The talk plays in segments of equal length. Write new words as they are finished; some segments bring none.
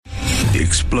The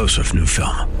explosive new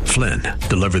film, Flynn,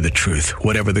 deliver the truth,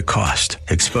 whatever the cost,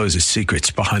 exposes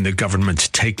secrets behind the government's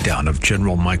takedown of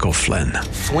General Michael Flynn.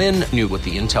 Flynn knew what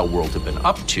the intel world had been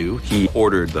up to. He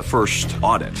ordered the first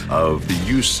audit of the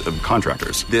use of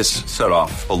contractors. This set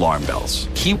off alarm bells.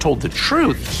 He told the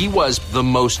truth. He was the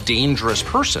most dangerous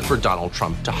person for Donald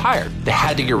Trump to hire. They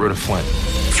had to get rid of Flynn.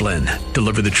 Flynn,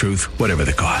 deliver the truth, whatever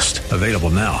the cost. Available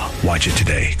now. Watch it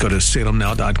today. Go to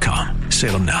salemnow.com.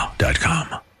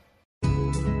 salemnow.com.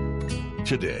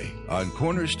 Today on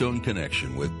Cornerstone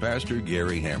Connection with Pastor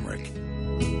Gary Hamrick.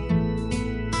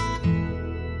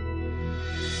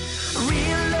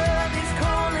 Real love is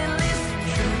calling, listen,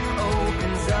 truth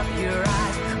opens up your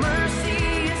eyes. Mercy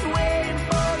is waiting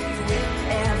for you with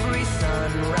every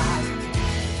sunrise.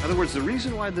 In other words, the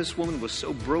reason why this woman was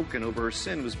so broken over her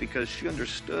sin was because she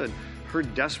understood her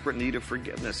desperate need of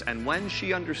forgiveness. And when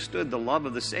she understood the love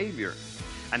of the Savior,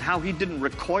 and how he didn't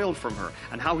recoil from her,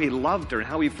 and how he loved her, and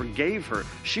how he forgave her,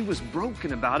 she was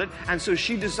broken about it, and so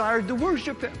she desired to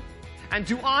worship him and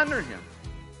to honor him.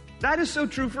 That is so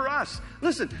true for us.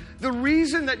 Listen, the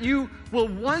reason that you will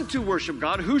want to worship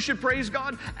God, who should praise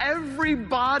God?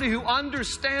 Everybody who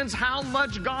understands how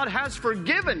much God has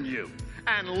forgiven you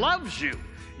and loves you.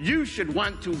 You should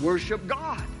want to worship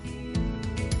God.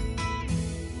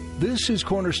 This is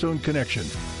Cornerstone Connection,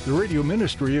 the radio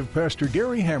ministry of Pastor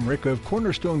Gary Hamrick of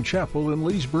Cornerstone Chapel in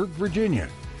Leesburg, Virginia.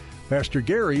 Pastor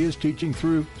Gary is teaching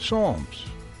through Psalms.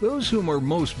 Those whom are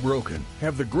most broken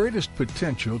have the greatest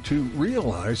potential to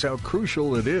realize how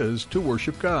crucial it is to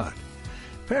worship God.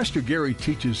 Pastor Gary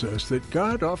teaches us that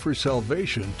God offers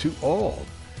salvation to all.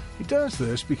 He does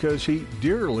this because he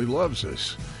dearly loves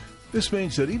us. This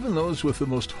means that even those with the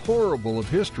most horrible of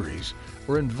histories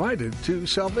are invited to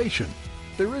salvation.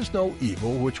 There is no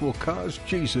evil which will cause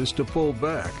Jesus to pull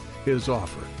back his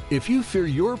offer. If you fear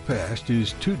your past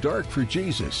is too dark for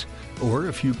Jesus, or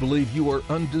if you believe you are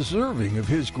undeserving of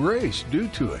his grace due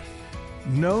to it,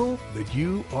 know that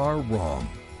you are wrong.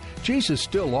 Jesus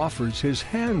still offers his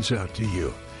hands out to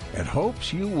you and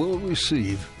hopes you will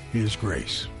receive his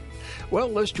grace. Well,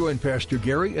 let's join Pastor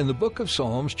Gary in the book of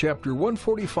Psalms, chapter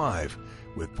 145,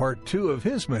 with part 2 of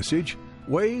his message,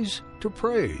 Ways to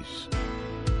Praise.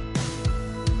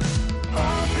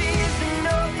 Open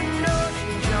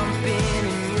ocean, jump in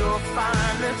and you'll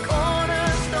find the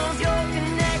cornerstones, your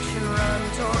connection, run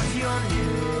towards your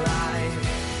new life.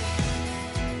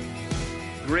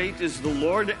 Great is the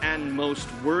Lord and most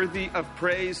worthy of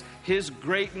praise. His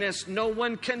greatness no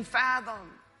one can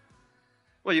fathom.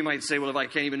 Well, you might say, well, if I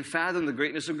can't even fathom the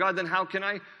greatness of God, then how can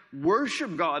I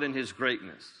worship God in his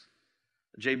greatness?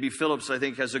 J.B. Phillips, I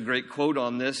think, has a great quote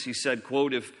on this. He said,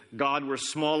 quote, if God were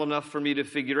small enough for me to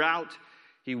figure out,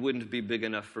 he wouldn't be big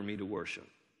enough for me to worship.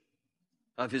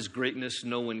 Of his greatness,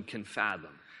 no one can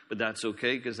fathom. But that's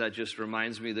okay, because that just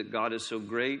reminds me that God is so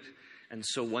great and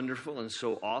so wonderful and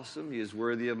so awesome. He is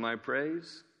worthy of my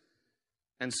praise.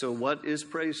 And so what is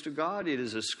praise to God? It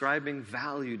is ascribing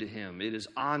value to him. It is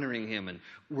honoring him and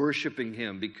worshiping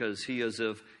him because he is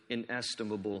of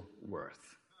inestimable worth.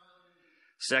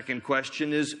 Second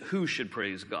question is, who should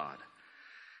praise God?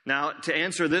 Now, to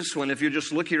answer this one, if you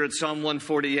just look here at Psalm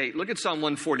 148, look at Psalm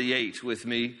 148 with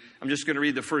me. I'm just going to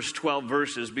read the first 12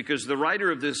 verses because the writer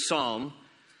of this psalm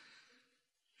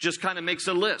just kind of makes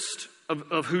a list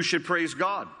of who should praise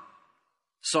God.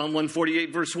 Psalm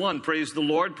 148, verse 1, praise the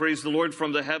Lord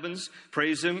from the heavens,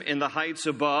 praise him in the heights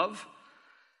above.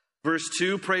 Verse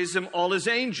 2, praise him all his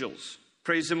angels,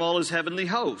 praise him all his heavenly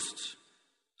hosts.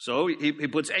 So he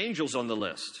puts angels on the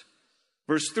list.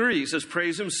 Verse 3, he says,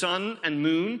 praise him, sun and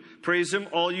moon, praise him,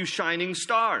 all you shining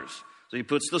stars. So he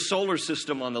puts the solar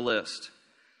system on the list.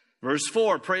 Verse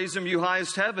 4, praise him, you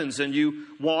highest heavens and you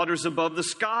waters above the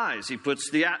skies. He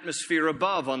puts the atmosphere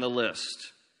above on the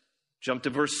list. Jump to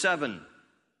verse 7.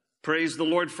 Praise the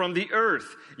Lord from the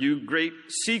earth, you great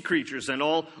sea creatures and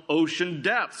all ocean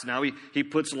depths. Now he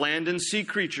puts land and sea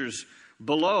creatures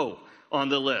below on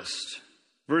the list.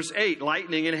 Verse 8,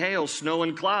 lightning and hail, snow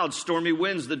and clouds, stormy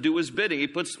winds that do his bidding. He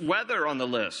puts weather on the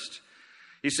list.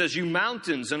 He says, you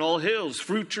mountains and all hills,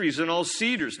 fruit trees and all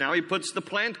cedars. Now he puts the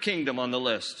plant kingdom on the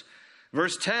list.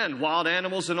 Verse 10, wild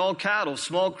animals and all cattle,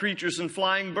 small creatures and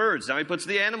flying birds. Now he puts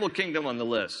the animal kingdom on the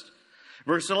list.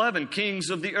 Verse 11, kings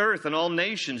of the earth and all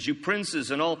nations, you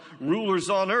princes and all rulers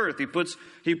on earth. He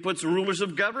puts rulers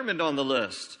of government on the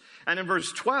list. And in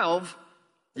verse 12,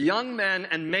 young men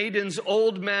and maidens,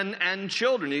 old men and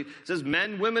children. He says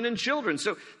men, women, and children.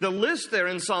 So the list there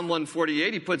in Psalm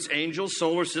 148, he puts angels,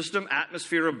 solar system,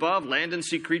 atmosphere above, land and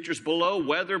sea creatures below,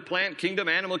 weather, plant kingdom,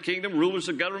 animal kingdom, rulers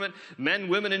of government, men,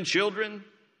 women, and children.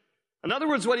 In other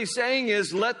words, what he's saying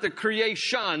is let the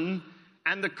creation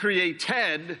and the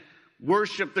created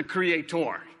worship the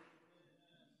Creator.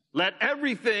 Let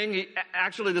everything,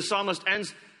 actually the psalmist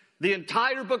ends the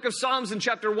entire book of Psalms in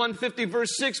chapter 150,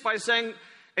 verse 6 by saying,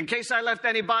 in case I left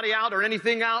anybody out or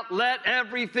anything out, let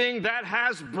everything that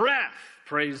has breath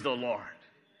praise the Lord.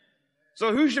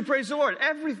 So who should praise the Lord?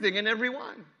 Everything and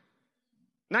everyone.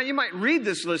 Now you might read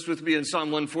this list with me in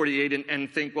Psalm 148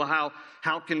 and think, well,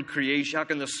 how can creation, how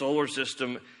can the solar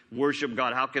system worship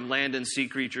God? How can land and sea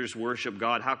creatures worship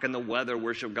God? How can the weather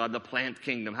worship God? The plant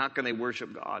kingdom, how can they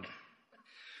worship God?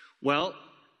 Well,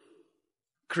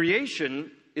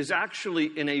 creation is actually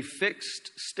in a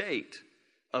fixed state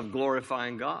of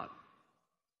glorifying God.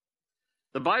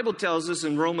 The Bible tells us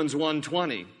in Romans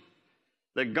 1:20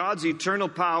 that God's eternal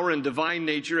power and divine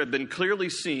nature have been clearly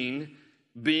seen,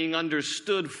 being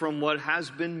understood from what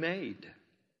has been made.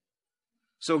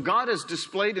 So God has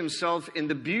displayed himself in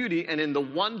the beauty and in the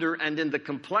wonder and in the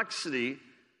complexity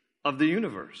of the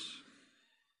universe.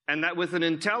 And that with an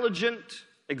intelligent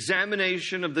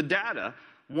examination of the data,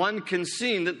 one can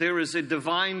see that there is a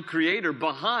divine creator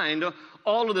behind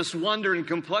all of this wonder and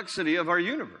complexity of our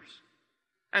universe.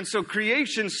 And so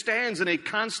creation stands in a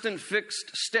constant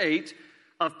fixed state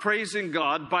of praising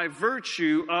God by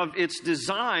virtue of its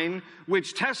design,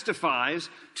 which testifies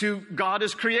to God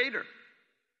as creator.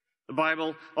 The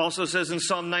Bible also says in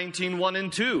Psalm 19, 1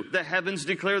 and 2, the heavens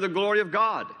declare the glory of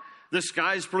God. The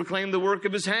skies proclaim the work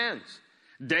of his hands.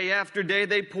 Day after day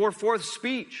they pour forth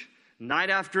speech.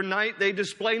 Night after night, they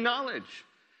display knowledge.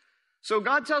 So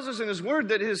God tells us in his word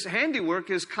that his handiwork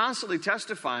is constantly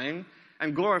testifying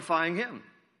and glorifying him.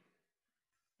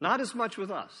 Not as much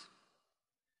with us.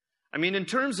 I mean, in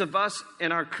terms of us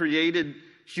and our created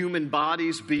human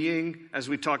bodies being, as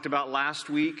we talked about last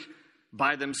week,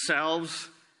 by themselves,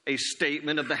 a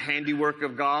statement of the handiwork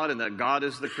of God and that God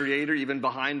is the creator, even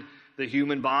behind the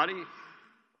human body,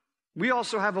 we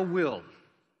also have a will.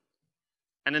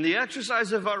 And in the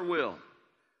exercise of our will,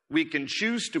 we can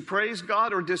choose to praise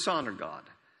God or dishonor God.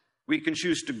 We can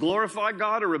choose to glorify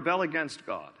God or rebel against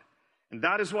God. And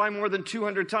that is why more than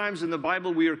 200 times in the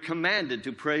Bible we are commanded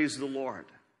to praise the Lord.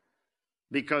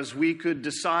 Because we could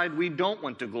decide we don't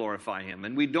want to glorify him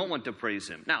and we don't want to praise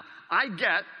him. Now, I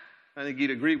think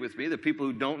you'd agree with me, that people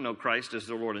who don't know Christ as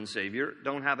their Lord and Savior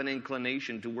don't have an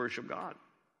inclination to worship God.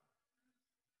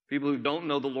 People who don't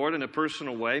know the Lord in a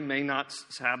personal way may not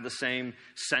have the same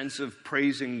sense of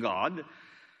praising God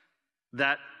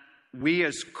that we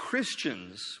as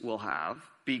Christians will have,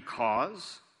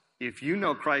 because if you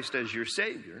know Christ as your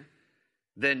Savior,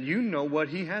 then you know what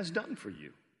he has done for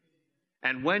you.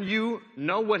 And when you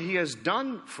know what he has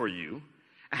done for you,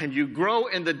 and you grow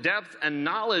in the depth and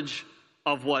knowledge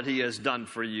of what he has done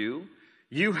for you,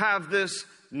 you have this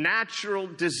natural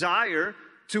desire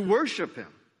to worship him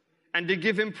and to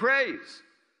give him praise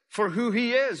for who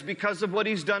he is because of what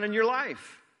he's done in your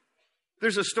life.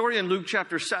 There's a story in Luke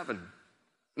chapter 7.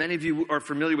 Many of you are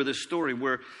familiar with this story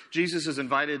where Jesus is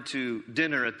invited to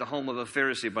dinner at the home of a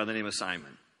Pharisee by the name of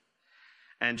Simon.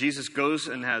 And Jesus goes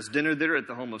and has dinner there at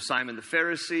the home of Simon the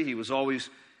Pharisee. He was always,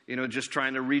 just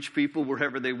trying to reach people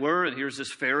wherever they were. And here's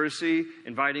this Pharisee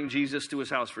inviting Jesus to his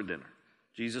house for dinner.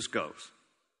 Jesus goes.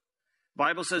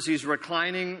 Bible says he's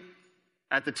reclining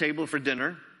at the table for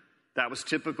dinner. That was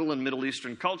typical in Middle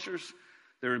Eastern cultures.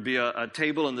 There would be a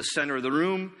table in the center of the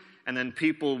room, and then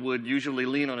people would usually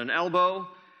lean on an elbow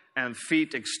and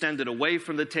feet extended away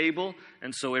from the table.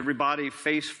 And so everybody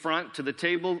face front to the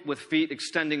table with feet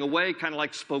extending away, kind of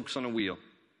like spokes on a wheel.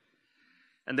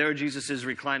 And there Jesus is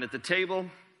reclined at the table.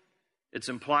 It's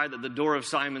implied that the door of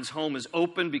Simon's home is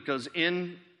open because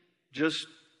in, just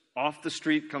off the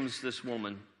street, comes this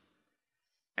woman.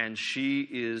 And she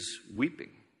is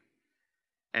weeping.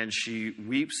 And she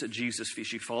weeps at Jesus' feet.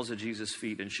 She falls at Jesus'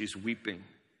 feet and she's weeping.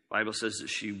 The Bible says that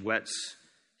she wets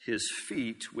his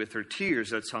feet with her tears.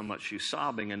 That's how much she's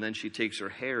sobbing. And then she takes her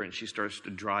hair and she starts to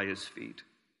dry his feet.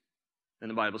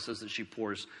 And the Bible says that she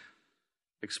pours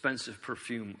expensive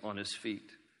perfume on his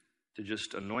feet to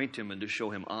just anoint him and to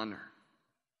show him honor.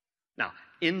 Now,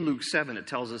 in Luke 7, it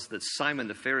tells us that Simon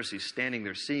the Pharisee is standing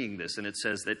there seeing this. And it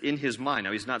says that in his mind,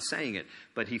 now he's not saying it,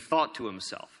 but he thought to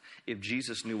himself, if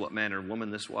Jesus knew what manner of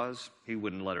woman this was, he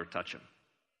wouldn't let her touch him.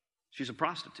 She's a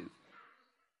prostitute.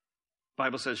 The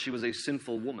Bible says she was a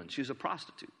sinful woman. She's a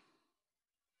prostitute.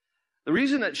 The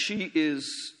reason that she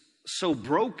is so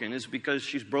broken is because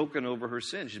she's broken over her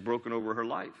sin. She's broken over her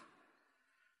life.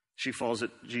 She falls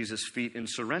at Jesus' feet in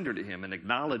surrender to him and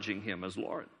acknowledging him as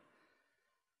Lord.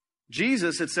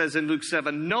 Jesus, it says in Luke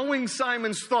 7, knowing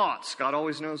Simon's thoughts, God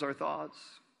always knows our thoughts,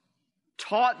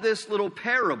 taught this little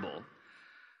parable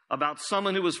about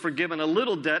someone who was forgiven a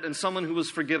little debt and someone who was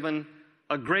forgiven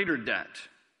a greater debt.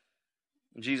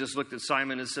 Jesus looked at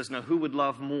Simon and says, now who would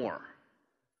love more?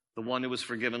 The one who was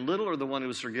forgiven little or the one who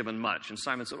was forgiven much? And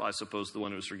Simon said, well, I suppose the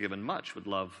one who was forgiven much would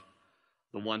love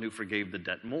the one who forgave the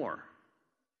debt more.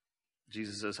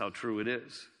 Jesus says how true it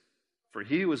is. For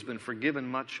he who has been forgiven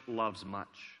much loves much,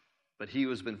 but he who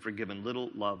has been forgiven little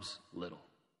loves little.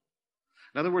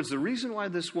 In other words, the reason why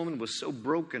this woman was so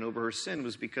broken over her sin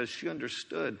was because she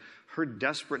understood her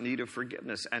desperate need of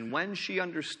forgiveness. And when she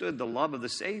understood the love of the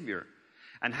Savior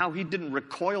and how he didn't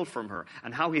recoil from her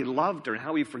and how he loved her and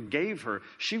how he forgave her,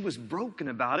 she was broken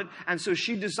about it. And so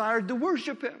she desired to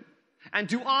worship him and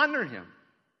to honor him.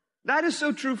 That is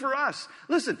so true for us.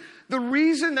 Listen, the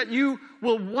reason that you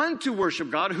will want to worship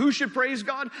God, who should praise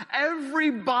God?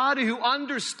 Everybody who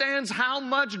understands how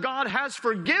much God has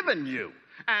forgiven you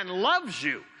and loves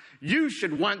you, you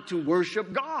should want to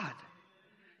worship God.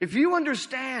 If you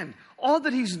understand all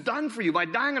that he's done for you by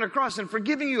dying on a cross and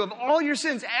forgiving you of all your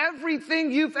sins,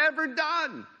 everything you've ever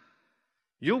done,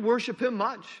 you'll worship him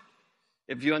much.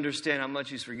 If you understand how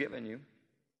much he's forgiven you,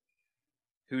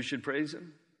 who should praise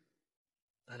him?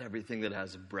 Let everything that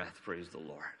has breath praise the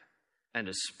Lord, and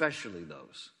especially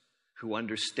those who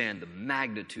understand the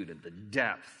magnitude and the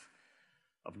depth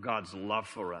of God's love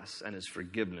for us and his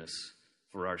forgiveness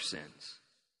for our sins.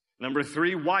 Number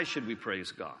 3, why should we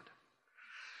praise God?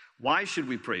 Why should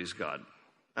we praise God?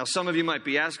 Now, some of you might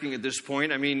be asking at this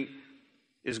point,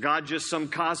 is God just some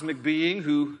cosmic being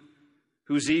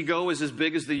whose ego is as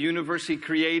big as the universe he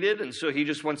created, and so he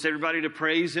just wants everybody to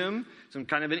praise him? Some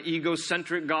kind of an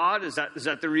egocentric God? Is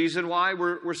that the reason why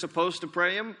we're supposed to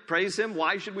praise him?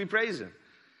 Why should we praise him?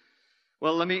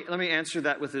 Well, let me answer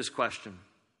that with this question.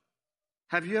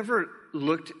 Have you ever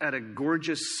looked at a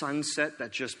gorgeous sunset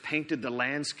that just painted the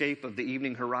landscape of the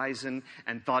evening horizon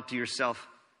and thought to yourself,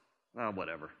 oh,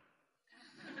 whatever?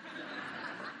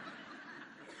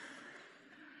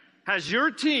 Has your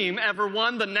team ever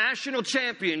won the national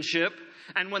championship,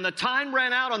 and when the time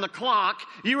ran out on the clock,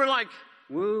 you were like,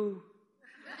 woo?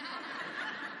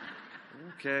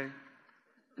 Okay.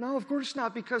 No, of course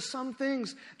not, because some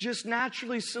things just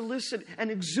naturally solicit an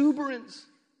exuberance.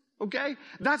 Okay?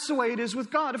 That's the way it is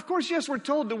with God. Of course, yes, we're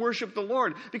told to worship the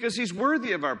Lord because he's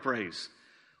worthy of our praise.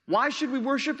 Why should we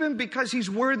worship him? Because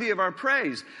he's worthy of our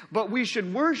praise. But we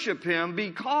should worship him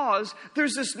because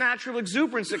there's this natural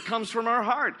exuberance that comes from our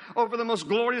heart over the most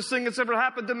glorious thing that's ever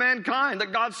happened to mankind,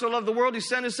 that God so loved the world, he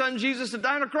sent his son Jesus to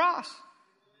die on a cross.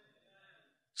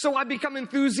 So I become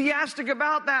enthusiastic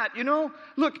about that,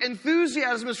 Look,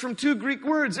 enthusiasm is from 2 Greek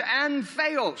words,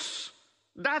 antheos.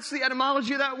 That's the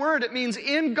etymology of that word. It means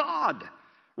in God.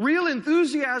 Real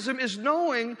enthusiasm is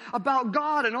knowing about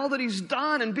God and all that he's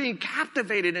done and being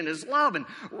captivated in his love and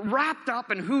wrapped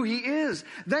up in who he is.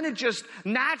 Then it just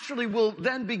naturally will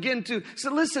then begin to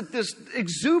solicit this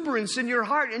exuberance in your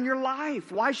heart, in your life.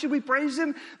 Why should we praise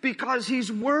him? Because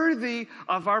he's worthy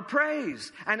of our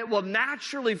praise. And it will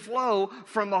naturally flow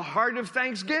from a heart of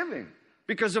thanksgiving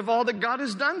because of all that God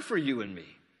has done for you and me.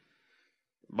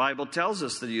 The Bible tells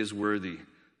us that he is worthy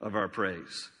of our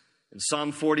praise. In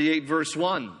Psalm 48, verse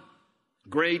 1,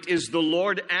 great is the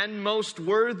Lord and most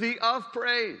worthy of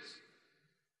praise.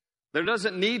 There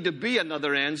doesn't need to be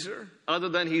another answer other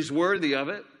than he's worthy of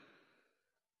it.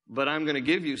 But I'm going to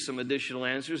give you some additional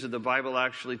answers that the Bible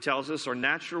actually tells us are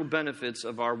natural benefits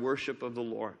of our worship of the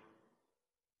Lord.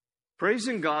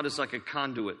 Praising God is like a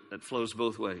conduit that flows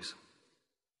both ways.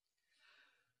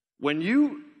 When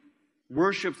you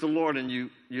worship the Lord and you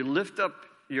lift up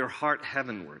your heart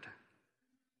heavenward,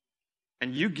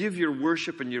 and you give your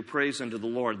worship and your praise unto the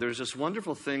Lord, there's this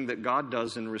wonderful thing that God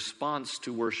does in response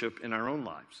to worship in our own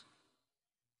lives.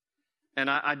 And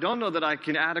I don't know that I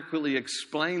can adequately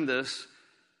explain this,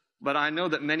 but I know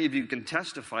that many of you can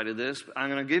testify to this. I'm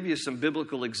going to give you some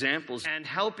biblical examples and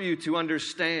help you to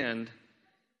understand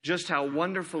just how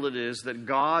wonderful it is that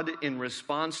God, in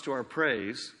response to our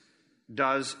praise,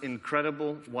 does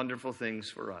incredible, wonderful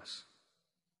things for us.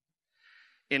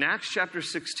 In Acts chapter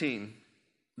 16,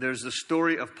 there's the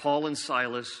story of Paul and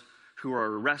Silas who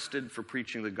are arrested for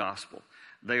preaching the gospel.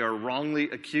 They are wrongly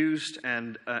accused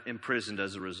and imprisoned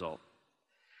as a result.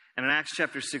 And in Acts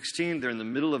chapter 16, they're in the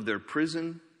middle of their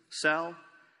prison cell.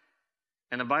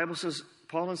 And the Bible says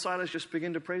Paul and Silas just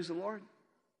begin to praise the Lord.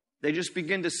 They just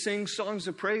begin to sing songs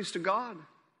of praise to God.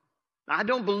 I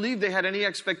don't believe they had any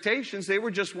expectations. They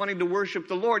were just wanting to worship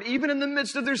the Lord, even in the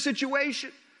midst of their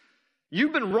situation.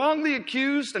 You've been wrongly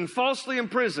accused and falsely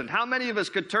imprisoned. How many of us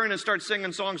could turn and start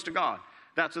singing songs to God?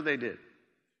 That's what they did.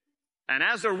 And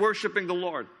as they're worshiping the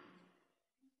Lord,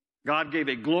 God gave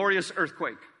a glorious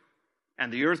earthquake.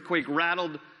 And the earthquake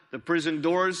rattled the prison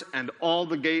doors, and all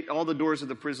the doors of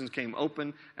the prisons came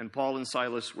open, and Paul and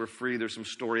Silas were free. There's some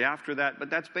story after that, but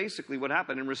that's basically what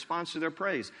happened in response to their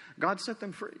praise. God set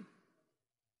them free.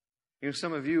 You know,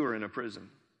 some of you are in a prison.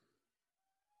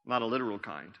 Not a literal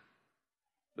kind,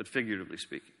 but figuratively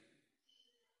speaking.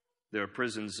 There are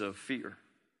prisons of fear.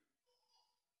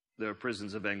 There are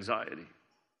prisons of anxiety.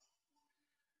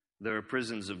 There are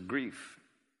prisons of grief.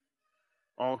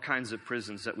 All kinds of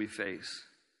prisons that we face.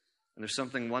 And there's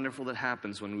something wonderful that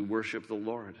happens when we worship the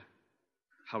Lord.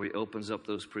 How he opens up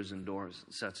those prison doors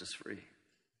and sets us free.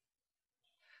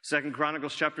 2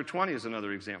 Chronicles chapter 20 is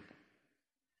another example.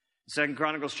 2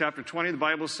 Chronicles chapter 20, the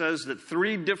Bible says that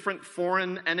 3 different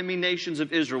foreign enemy nations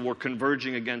of Israel were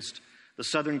converging against the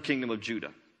southern kingdom of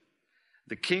Judah.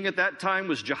 The king at that time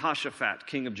was Jehoshaphat,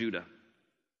 king of Judah.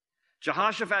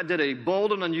 Jehoshaphat did a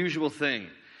bold and unusual thing.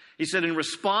 He said, in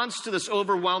response to this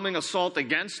overwhelming assault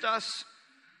against us,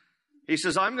 he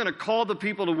says, I'm going to call the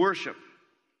people to worship.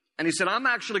 And he said, I'm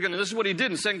actually going to, this is what he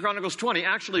did in 2 Chronicles 20,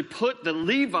 actually put the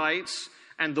Levites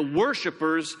and the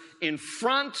worshipers in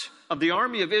front of the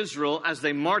army of Israel as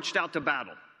they marched out to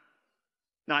battle.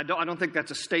 Now, I don't think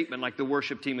that's a statement like the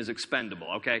worship team is expendable,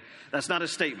 okay? That's not a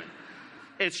statement.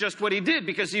 It's just what he did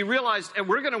because he realized, and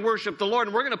we're going to worship the Lord,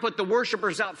 and we're going to put the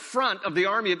worshipers out front of the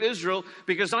army of Israel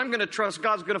because I'm going to trust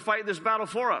God's going to fight this battle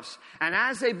for us. And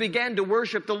as they began to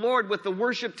worship the Lord with the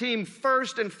worship team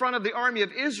first in front of the army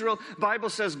of Israel, the Bible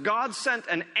says God sent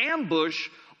an ambush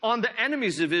on the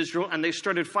enemies of Israel, and they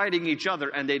started fighting each other,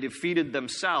 and they defeated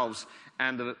themselves,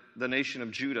 and the nation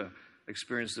of Judah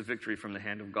experienced the victory from the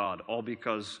hand of God, all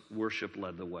because worship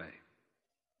led the way.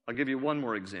 I'll give you one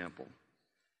more example.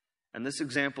 And this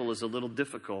example is a little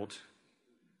difficult,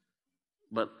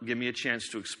 but give me a chance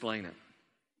to explain it.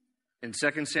 In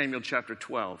 2 Samuel chapter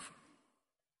 12,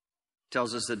 it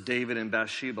tells us that David and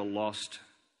Bathsheba lost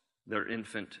their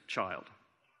infant child.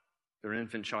 Their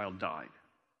infant child died.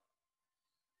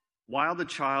 While the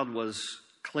child was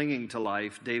clinging to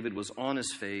life, David was on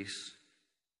his face,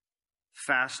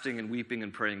 fasting and weeping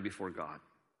and praying before God.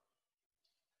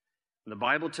 And the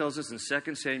Bible tells us in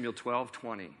 2 Samuel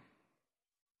 12:20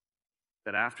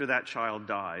 that after that child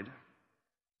died,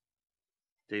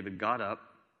 David got up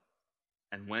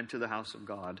and went to the house of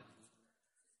God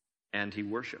and he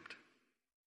worshiped.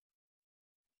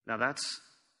 Now that's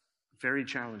very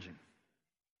challenging.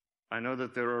 I know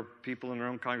that there are people in our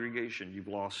own congregation, you've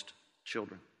lost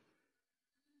children.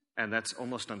 And that's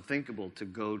almost unthinkable to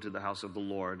go to the house of the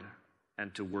Lord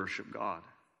and to worship God.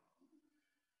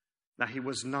 Now, he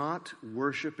was not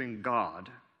worshiping God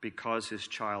because his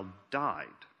child died.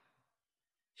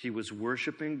 He was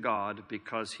worshiping God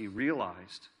because he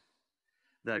realized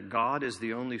that God is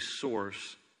the only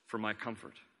source for my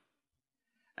comfort.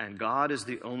 And God is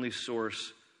the only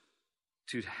source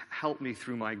to help me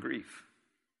through my grief.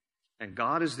 And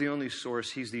God is the only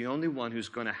source. He's the only one who's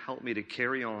going to help me to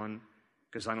carry on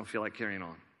because I don't feel like carrying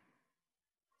on.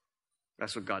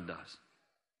 That's what God does.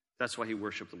 That's why he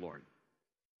worshiped the Lord.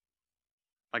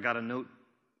 I got a note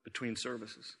between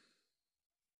services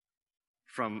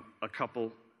from a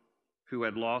couple who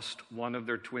had lost one of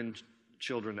their twin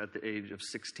children at the age of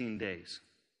 16 days.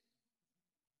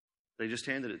 They just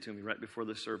handed it to me right before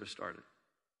the service started.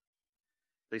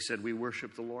 They said, we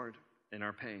worship the Lord in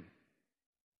our pain.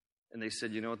 And they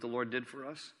said, you know what the Lord did for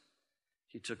us?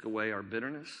 He took away our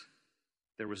bitterness.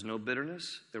 There was no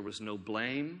bitterness. There was no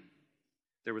blame.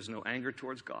 There was no anger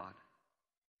towards God.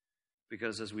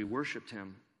 Because as we worshiped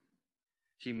him,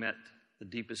 he met the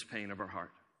deepest pain of our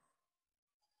heart.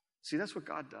 See, that's what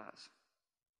God does.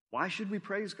 Why should we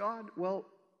praise God? Well,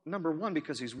 number one,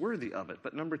 because he's worthy of it.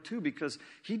 But number two, because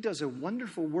he does a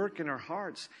wonderful work in our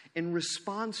hearts in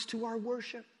response to our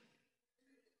worship.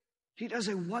 He does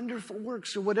a wonderful work.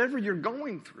 So whatever you're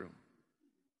going through,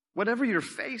 whatever you're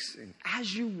facing,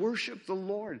 as you worship the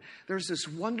Lord, there's this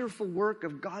wonderful work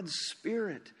of God's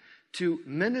Spirit to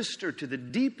minister to the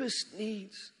deepest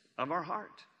needs of our heart.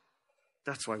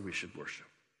 That's why we should worship.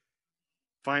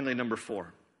 Finally, number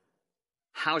 4,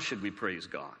 how should we praise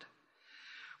God?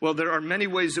 Well, there are many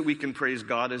ways that we can praise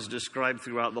God as described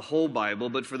throughout the whole Bible,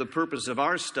 but for the purpose of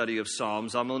our study of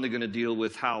Psalms, I'm only going to deal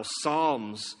with how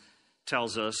Psalms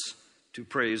tells us to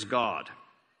praise God.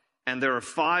 And there are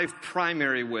 5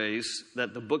 primary ways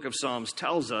that the book of Psalms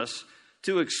tells us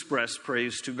to express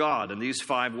praise to God. And these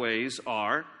 5 ways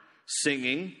are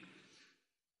singing,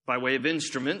 by way of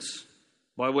instruments,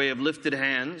 by way of lifted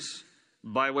hands,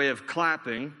 by way of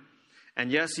clapping,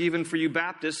 and yes, even for you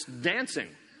Baptists, dancing.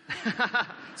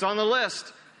 It's on the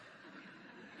list.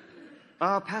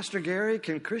 Pastor Gary,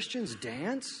 can Christians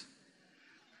dance?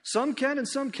 Some can and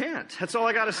some can't. That's all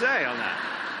I got to say on that.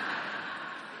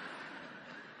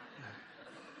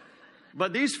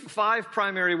 But these 5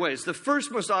 primary ways, the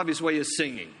first most obvious way is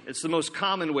singing. It's the most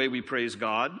common way we praise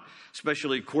God,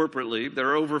 especially corporately. There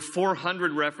are over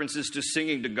 400 references to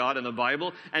singing to God in the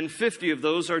Bible, and 50 of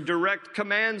those are direct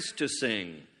commands to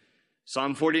sing.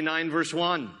 Psalm 49, verse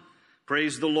 1,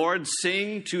 praise the Lord,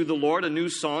 sing to the Lord a new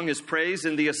song, his praise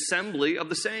in the assembly of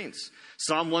the saints.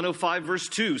 Psalm 105, verse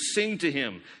 2, sing to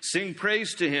him, sing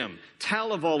praise to him,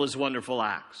 tell of all his wonderful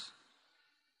acts.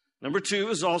 Number 2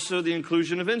 is also the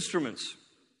inclusion of instruments.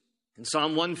 In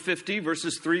Psalm 150,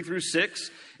 verses 3 through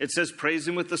 6, it says, praise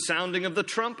him with the sounding of the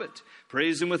trumpet,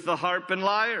 praise him with the harp and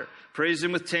lyre, praise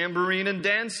him with tambourine and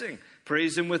dancing,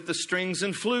 praise him with the strings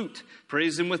and flute,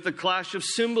 praise him with the clash of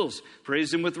cymbals,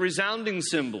 praise him with resounding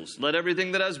cymbals. Let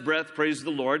everything that has breath praise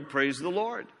the Lord, praise the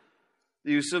Lord.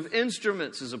 The use of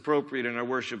instruments is appropriate in our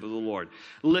worship of the Lord.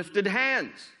 Lifted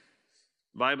hands.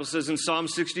 The Bible says in Psalm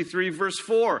 63, verse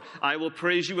 4, I will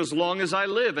praise you as long as I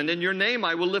live, and in your name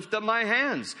I will lift up my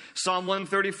hands. Psalm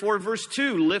 134, verse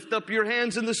 2, lift up your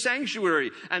hands in the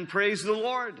sanctuary and praise the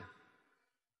Lord.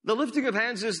 The lifting of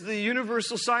hands is the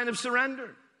universal sign of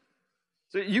surrender.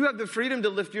 So you have the freedom to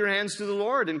lift your hands to the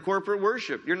Lord in corporate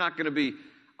worship. You're not going to be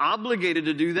obligated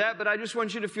to do that, but I just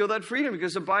want you to feel that freedom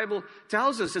because the Bible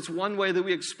tells us it's one way that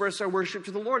we express our worship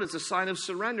to the Lord. It's a sign of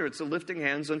surrender. It's a lifting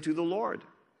hands unto the Lord.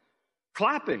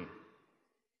 Clapping.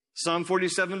 Psalm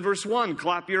 47, verse 1,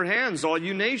 clap your hands, all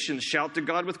you nations, shout to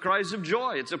God with cries of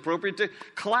joy. It's appropriate to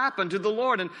clap unto the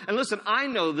Lord. And listen, I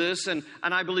know this, and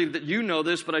I believe that you know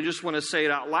this, but I just want to say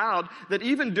it out loud, that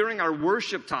even during our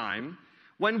worship time,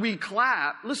 when we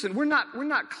clap, listen, we're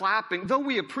not clapping, though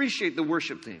we appreciate the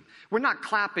worship team, we're not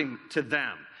clapping to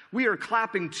them. We are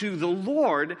clapping to the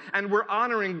Lord, and we're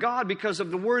honoring God because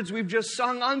of the words we've just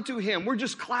sung unto him. We're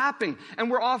just clapping, and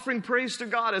we're offering praise to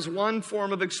God as one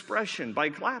form of expression by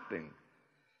clapping.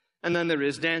 And then there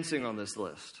is dancing on this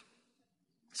list.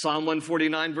 Psalm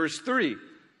 149, verse 3,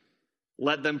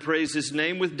 let them praise his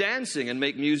name with dancing and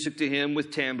make music to him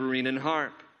with tambourine and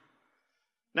harp.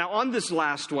 Now, on this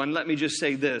last one, let me just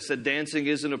say this, that dancing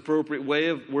is an appropriate way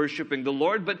of worshiping the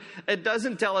Lord, but it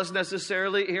doesn't tell us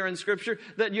necessarily here in Scripture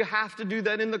that you have to do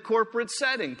that in the corporate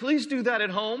setting. Please do that at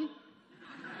home,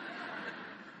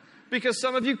 because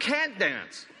some of you can't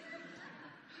dance.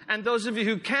 And those of you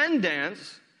who can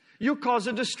dance, you'll cause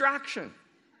a distraction.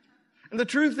 And the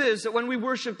truth is that when we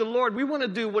worship the Lord, we want to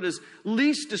do what is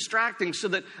least distracting so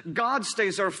that God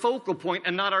stays our focal point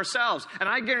and not ourselves. And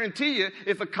I guarantee you,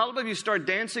 if a couple of you start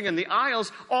dancing in the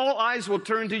aisles, all eyes will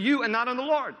turn to you and not on the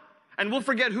Lord. And we'll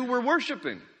forget who we're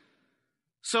worshiping.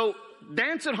 So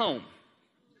dance at home.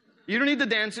 You don't need to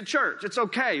dance at church. It's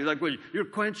okay. You're like, well, you're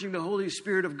quenching the Holy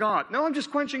Spirit of God. No, I'm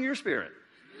just quenching your spirit.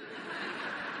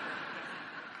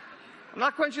 I'm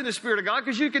not quenching the Spirit of God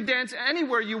because you can dance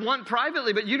anywhere you want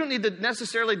privately, but you don't need to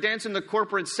necessarily dance in the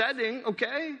corporate setting,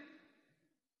 okay?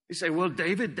 You say, well,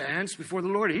 David danced before the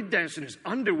Lord. He danced in his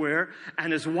underwear,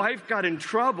 and his wife got in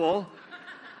trouble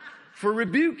for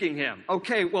rebuking him.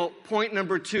 Okay, well, point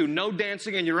number 2, no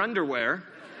dancing in your underwear.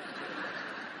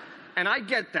 And I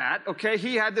get that, okay?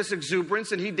 He had this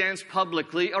exuberance and he danced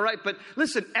publicly, all right? But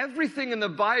listen, everything in the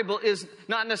Bible is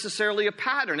not necessarily a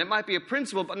pattern. It might be a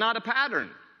principle, but not a pattern.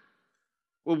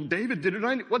 Well, David did it.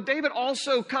 Well, David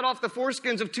also cut off the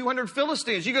foreskins of 200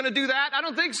 Philistines. You going to do that? I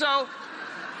don't think so.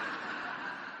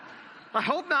 I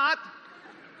hope not.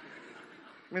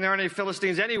 I mean, there aren't any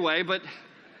Philistines anyway, but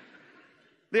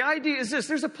the idea is this.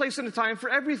 There's a place and a time for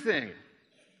everything.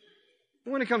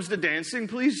 When it comes to dancing,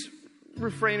 please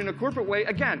refrain in a corporate way.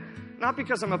 Again, not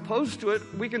because I'm opposed to it.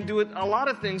 We can do it a lot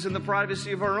of things in the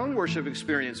privacy of our own worship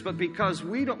experience, but because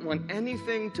we don't want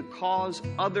anything to cause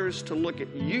others to look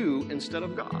at you instead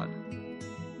of God.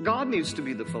 God needs to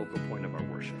be the focal point of our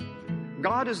worship.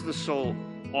 God is the sole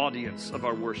audience of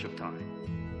our worship time.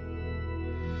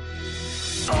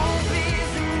 Open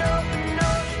ocean,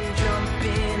 jump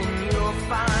in and you'll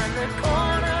find the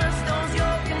cornerstones,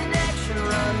 your connection,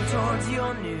 run towards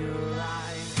your new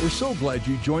life. We're so glad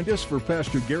you joined us for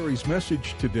Pastor Gary's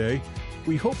message today.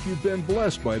 We hope you've been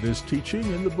blessed by this teaching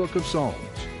in the book of Psalms,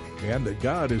 and that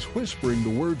God is whispering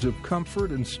the words of comfort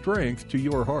and strength to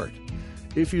your heart.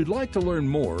 If you'd like to learn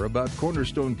more about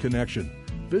Cornerstone Connection,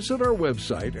 visit our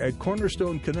website at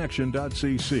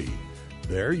cornerstoneconnection.cc.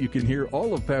 There you can hear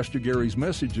all of Pastor Gary's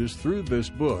messages through this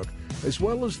book, as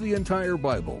well as the entire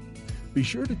Bible. Be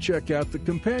sure to check out the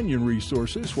companion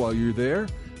resources while you're there,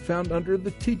 found under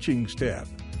the Teachings tab.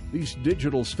 These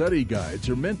digital study guides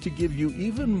are meant to give you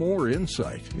even more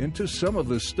insight into some of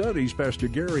the studies Pastor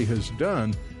Gary has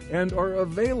done and are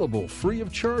available free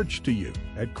of charge to you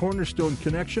at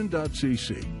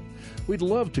cornerstoneconnection.cc. We'd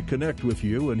love to connect with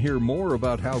you and hear more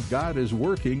about how God is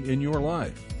working in your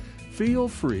life. feel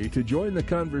free to join the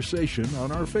conversation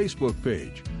on our Facebook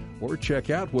page or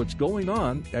check out what's going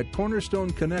on at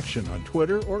Cornerstone Connection on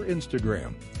Twitter or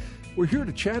Instagram. We're here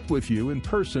to chat with you in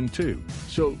person, too,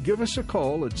 so give us a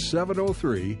call at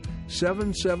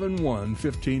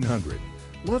 703-771-1500.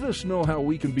 Let us know how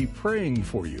we can be praying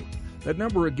for you. That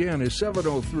number again is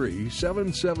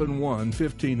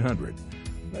 703-771-1500.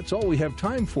 That's all we have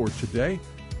time for today.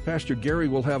 Pastor Gary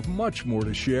will have much more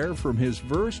to share from his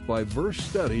verse-by-verse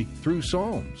study through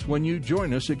Psalms when you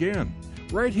join us again,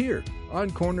 right here on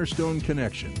Cornerstone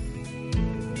Connection.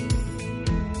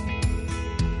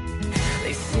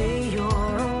 They say you're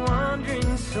a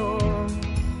wandering soul,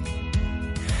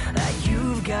 that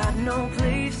you've got no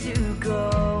place to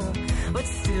go, but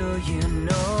still you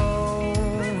know,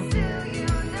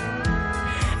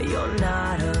 you're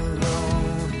not alone.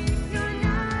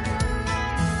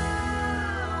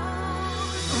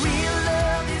 Real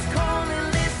love is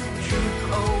calling, listen,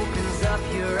 truth opens up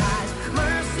your eyes.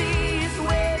 Mercy is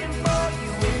waiting for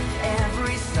you with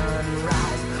every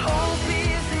sunrise. Hope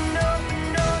is an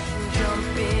open ocean,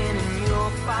 jump in and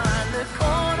you'll find the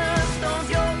cornerstones,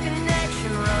 your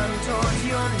connection, run towards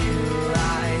your new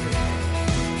life.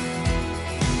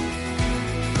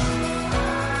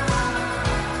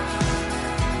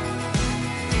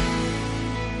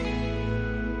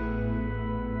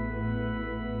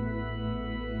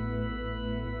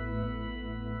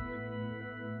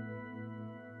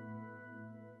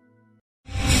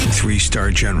 Three-star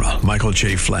General Michael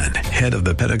J. Flynn, head of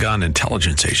the Pentagon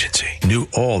Intelligence Agency, knew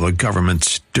all the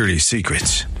government's dirty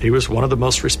secrets. He was one of the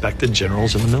most respected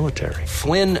generals in the military.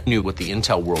 Flynn knew what the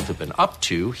intel world had been up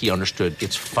to. He understood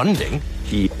its funding.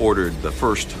 He ordered the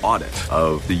first audit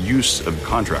of the use of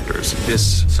contractors.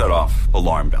 This set off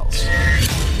alarm bells.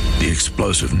 The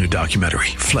explosive new documentary,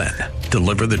 Flynn,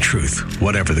 Deliver the Truth,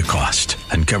 Whatever the Cost,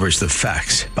 uncovers the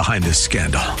facts behind this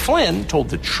scandal. Flynn told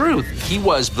the truth. He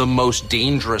was the most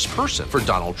dangerous person for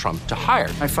Donald Trump to hire.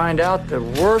 I find out the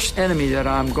worst enemy that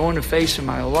I'm going to face in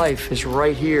my life is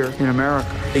right here in America.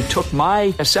 They took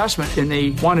my assessment and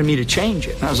they wanted me to change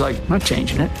it. And I was like, I'm not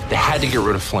changing it. They had to get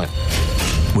rid of Flynn.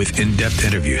 With in-depth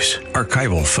interviews,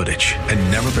 archival footage,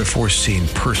 and never-before-seen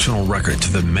personal records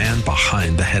of the man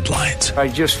behind the headlines. I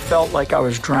just felt like I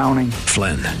was drowning.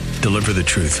 Flynn, Deliver the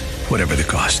Truth, Whatever the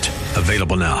Cost.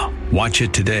 Available now. Watch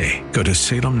it today. Go to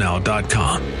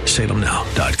salemnow.com.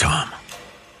 salemnow.com.